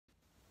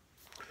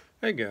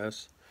Hey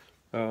guys,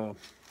 uh,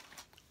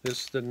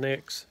 this is the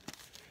next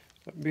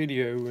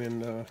video in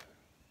the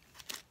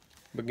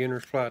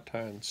Beginner's Fly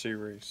Tying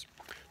series.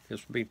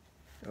 This will be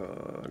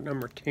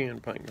number 10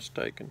 if I ain't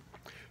mistaken.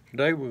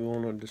 Today we're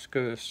going to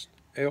discuss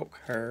elk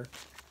hair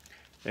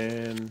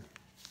and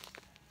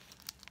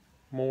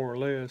more or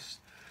less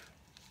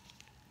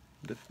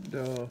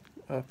the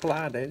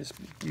fly that is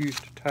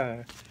used to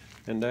tie,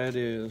 and that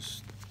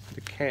is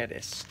the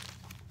caddis.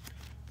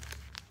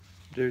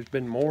 There's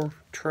been more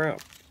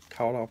trout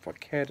caught off a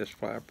caddis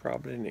fly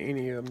probably than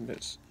any of them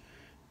that's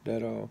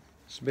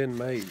been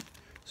made,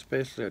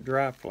 especially a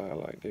dry fly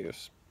like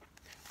this.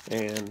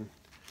 And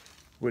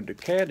with the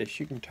caddis,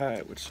 you can tie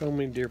it with so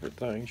many different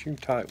things. You can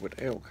tie it with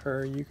elk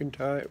hair. You can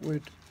tie it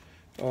with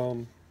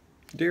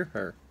deer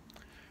hair.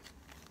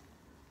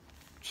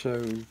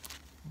 So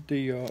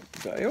the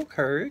elk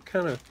hair, it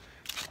kind of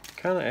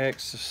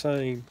acts the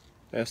same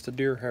as the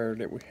deer hair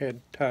that we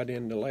had tied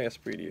in the last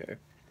video.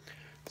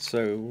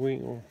 So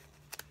we're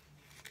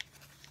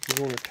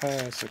going to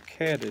tie us a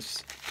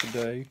caddis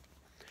today,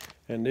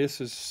 and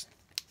this is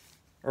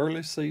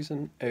early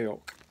season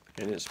elk,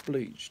 and it's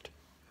bleached.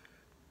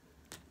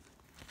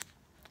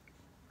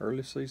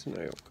 Early season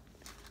elk.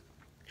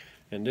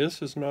 And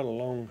this is not a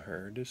long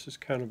hair. This is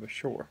kind of a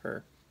short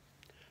hair.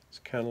 It's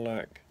kind of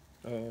like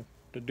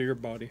the deer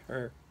body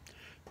hair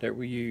that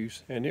we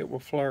use, and it will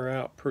flare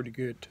out pretty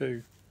good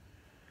too.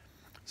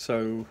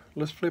 So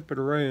let's flip it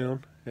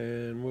around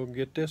and we'll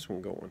get this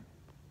one going.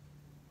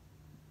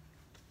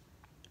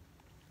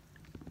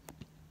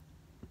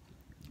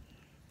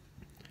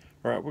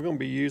 Alright, we're going to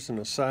be using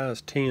a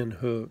size 10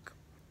 hook,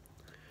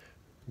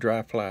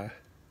 dry fly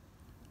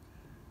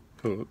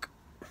hook.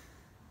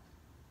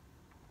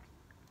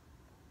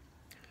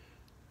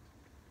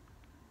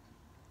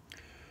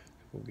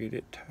 We'll get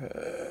it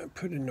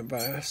put in the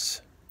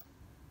vise.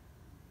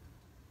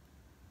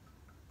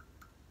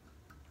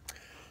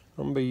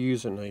 I'm going to be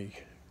using a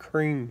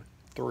cream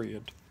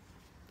thread,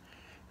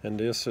 and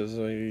this is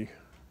a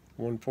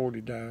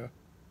 140 dye.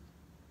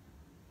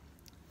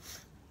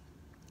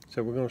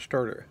 So we're going to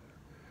start it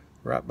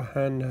right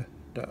behind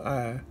the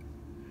eye,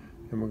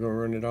 and we're going to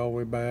run it all the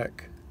way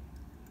back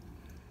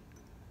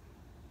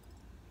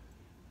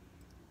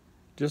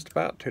just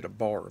about to the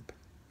barb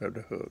of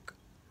the hook,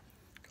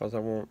 because I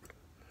want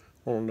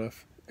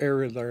enough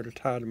area there to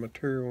tie the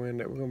material in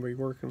that we're going to be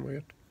working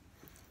with.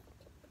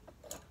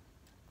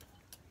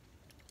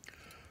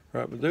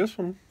 Right, with this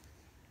one,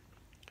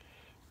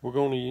 we're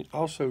going to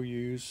also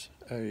use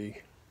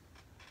a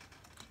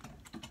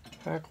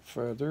hackle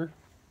feather,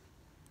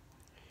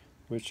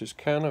 which is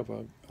kind of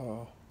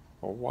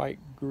a white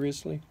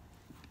grizzly.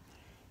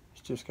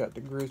 It's just got the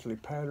grizzly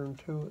pattern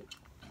to it.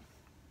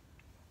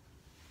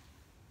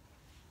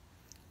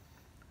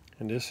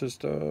 And this is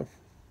the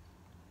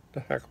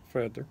hackle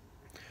feather.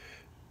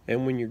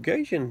 And when you're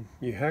gauging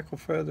your hackle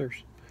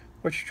feathers,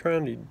 what you're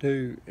trying to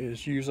do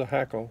is use a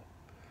hackle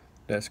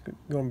that's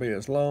going to be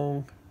as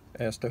long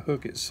as the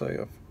hook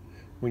itself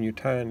when you're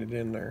tying it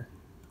in there.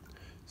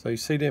 So you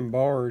see them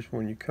bars,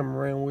 when you come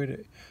around with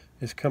it,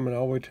 it's coming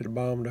all the way to the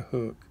bottom of the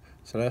hook.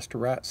 So that's the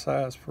right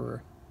size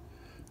for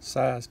a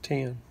size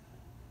 10.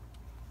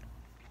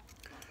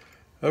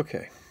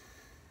 Okay,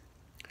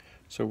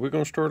 so we're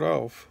going to start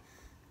off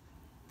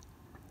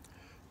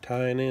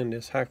tying in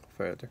this hackle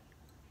feather,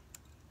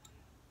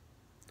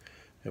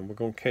 and we're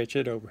going to catch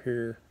it over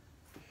here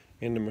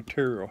in the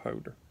material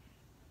holder.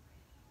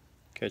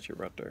 Catch it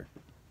right there.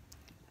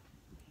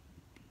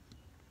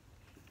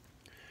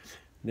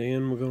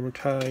 Then we're going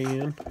to tie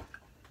in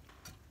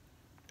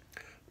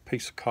a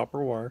piece of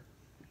copper wire,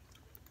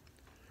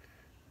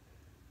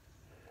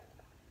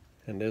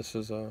 and this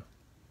is a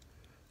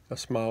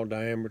small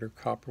diameter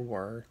copper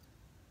wire.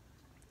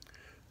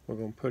 We're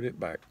going to put it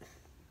back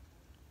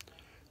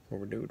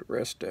where we do the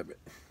rest of it.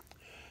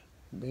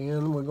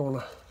 Then we're going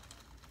to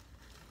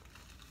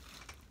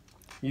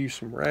use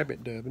some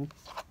rabbit dubbing,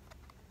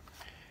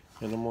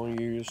 and I'm going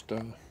to use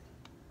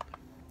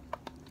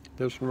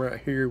this one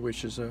right here,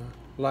 which is a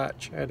light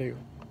chattel.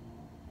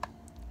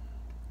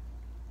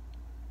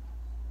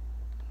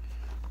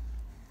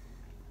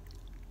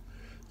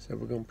 So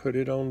we're going to put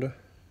it on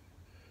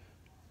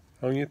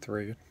your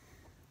thread.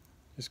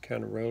 Just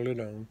kind of roll it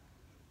on.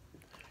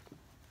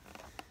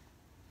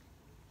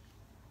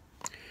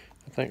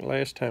 I think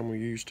last time we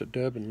used a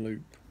dubbing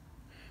loop.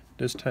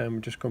 This time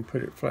we're just going to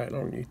put it flat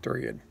on your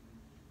thread.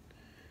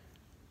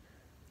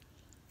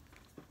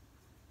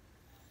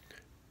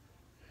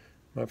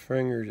 My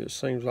fingers, it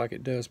seems like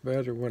it does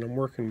better when I'm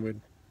working with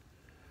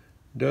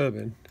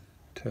dubbing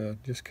to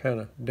just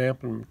kind of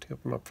dampen the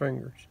tip of my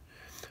fingers.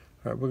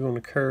 Alright, we're going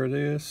to curve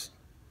this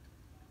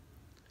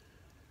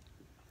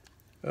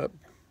up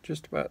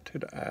just about to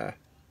the eye,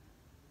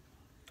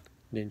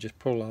 then just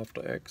pull off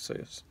the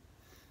excess.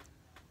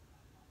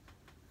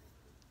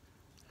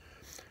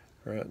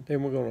 Alright,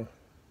 then we're going to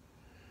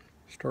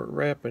start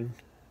wrapping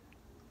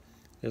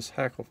this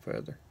hackle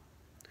feather,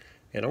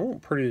 and I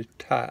want pretty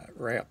tight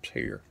wraps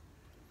here,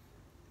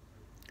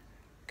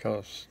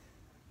 because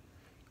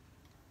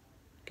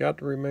got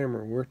to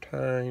remember we're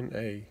tying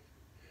a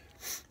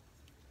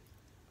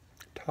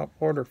top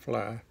water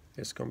fly.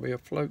 It's going to be a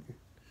floating.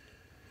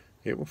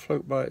 It will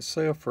float by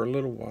itself for a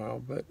little while,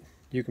 but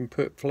you can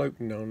put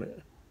floating on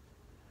it,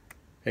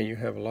 and you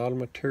have a lot of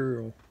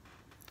material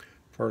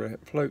for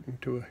that floating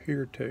to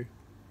adhere to.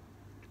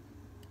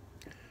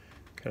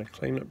 Kind of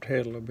clean up the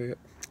head a little bit.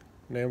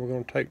 Now we're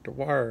going to take the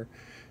wire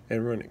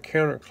and run it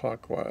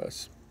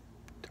counterclockwise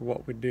to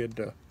what we did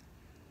to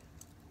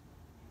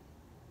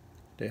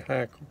the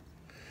hackle.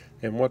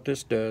 And what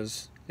this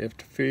does, if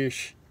the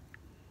fish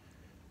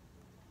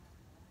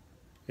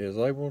is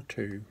able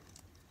to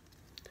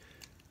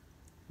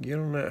get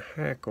on that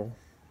hackle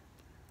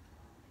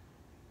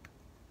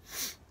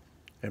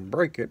and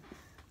break it,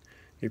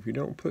 if you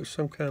don't put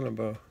some kind of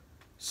a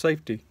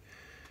safety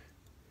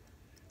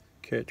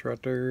catch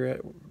right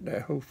there,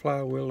 that whole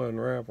fly will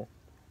unravel.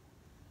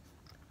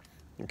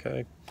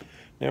 Okay,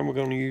 now we're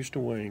going to use the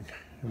wing,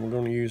 and we're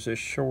going to use this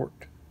short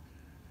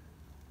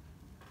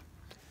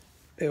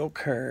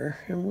elk hair,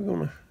 and we're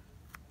going to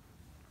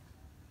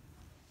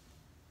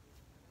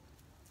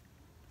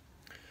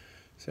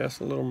see, that's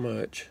a little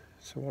much.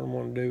 So what I'm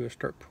going to do is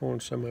start pulling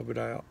some of it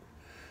out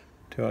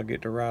till I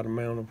get the right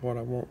amount of what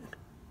I want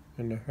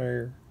in the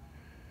hair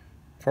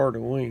for the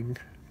wing.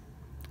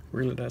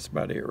 Really, that's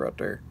about it right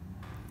there.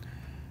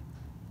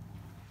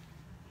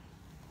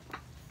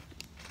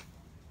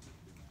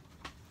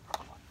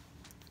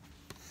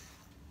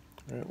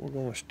 Alright, we're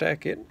going to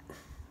stack it.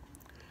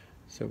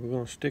 So we're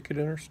going to stick it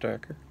in our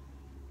stacker.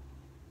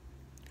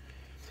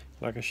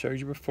 Like I showed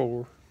you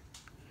before,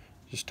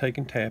 just take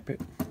and tap it.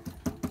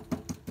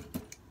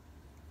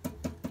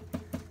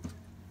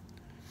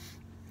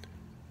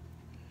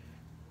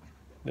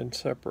 Then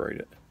separate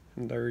it,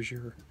 and there's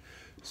your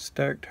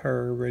stacked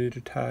hair ready to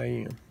tie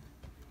in.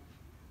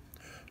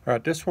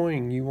 Alright, this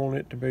wing, you want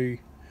it to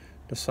be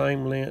the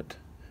same length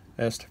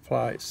as the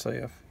fly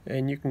itself,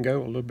 and you can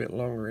go a little bit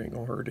longer, ain't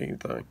gonna hurt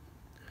anything.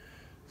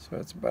 So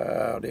that's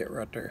about it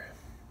right there.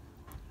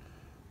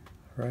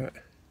 Alright,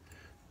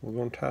 we're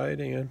gonna tie it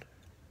in.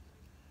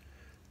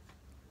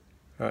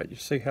 Alright, you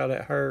see how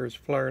that hair is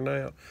flaring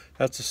out?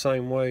 That's the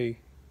same way,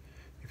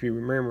 if you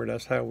remember,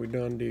 that's how we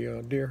done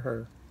the deer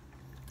hair.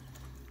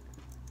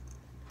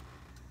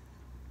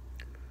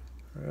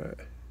 Alright,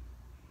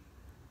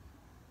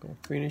 gonna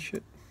finish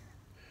it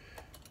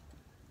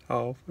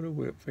off with a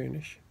whip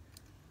finish.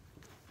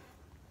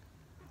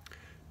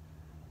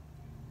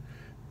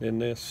 Then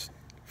this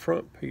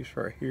front piece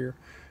right here,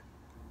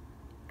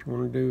 what you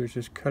want to do is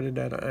just cut it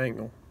at an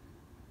angle.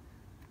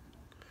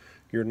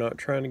 You're not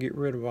trying to get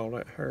rid of all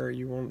that hair,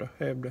 you want to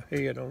have the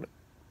head on it.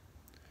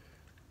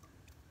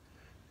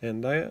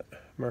 And that,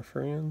 my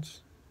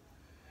friends,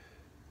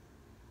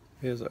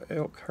 is an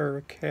elk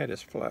hair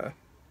caddis fly.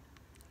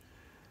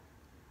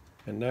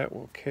 And that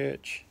will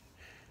catch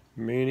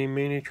many,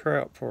 many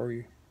trout for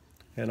you.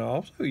 And I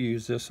also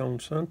use this on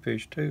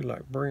sunfish too,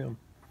 like brim.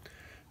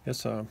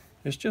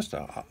 It's just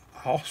a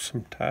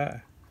awesome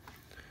tie.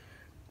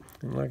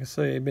 And like I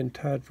say, they've been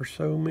tied for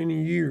so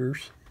many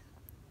years.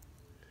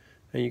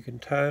 And you can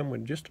tie them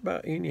with just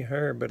about any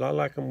hair, but I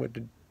like them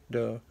with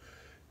the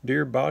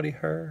deer body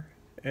hair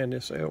and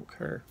this elk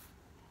hair.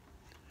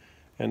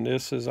 And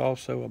this is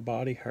also a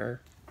body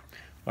hair.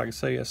 Like I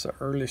say, it's an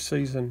early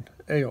season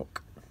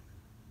elk.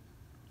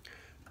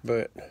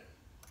 But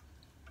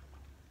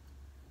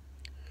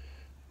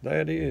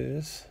that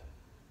is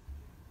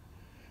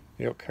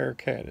elk hair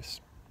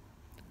caddis.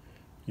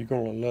 You're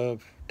going to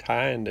love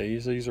tying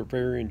these. These are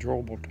very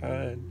enjoyable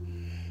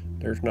tying.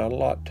 There's not a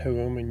lot to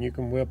them, and you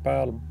can whip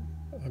out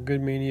a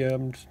good many of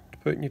them to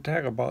put in your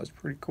tackle box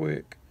pretty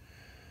quick.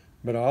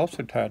 But I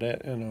also tie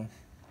that in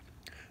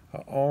a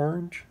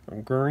orange, a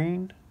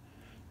green,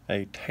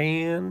 a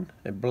tan,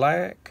 a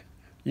black.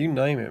 You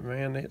name it,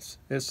 man.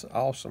 It's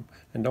awesome.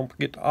 And don't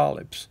forget the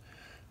olives.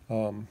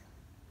 But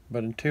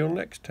until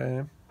next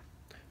time,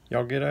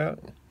 y'all get out,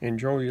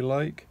 enjoy your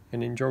lake,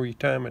 and enjoy your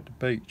time at the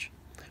beach.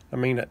 I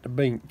mean at the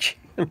beach,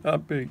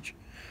 not beach.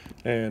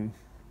 And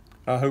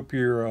I hope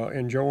you're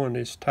enjoying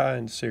this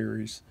tying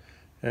series.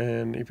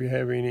 And if you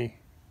have any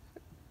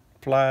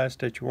flies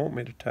that you want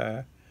me to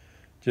tie,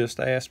 just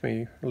ask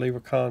me, leave a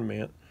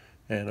comment,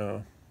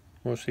 and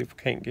we'll see if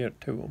we can't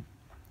get to them.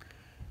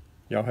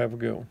 Y'all have a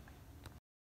good one.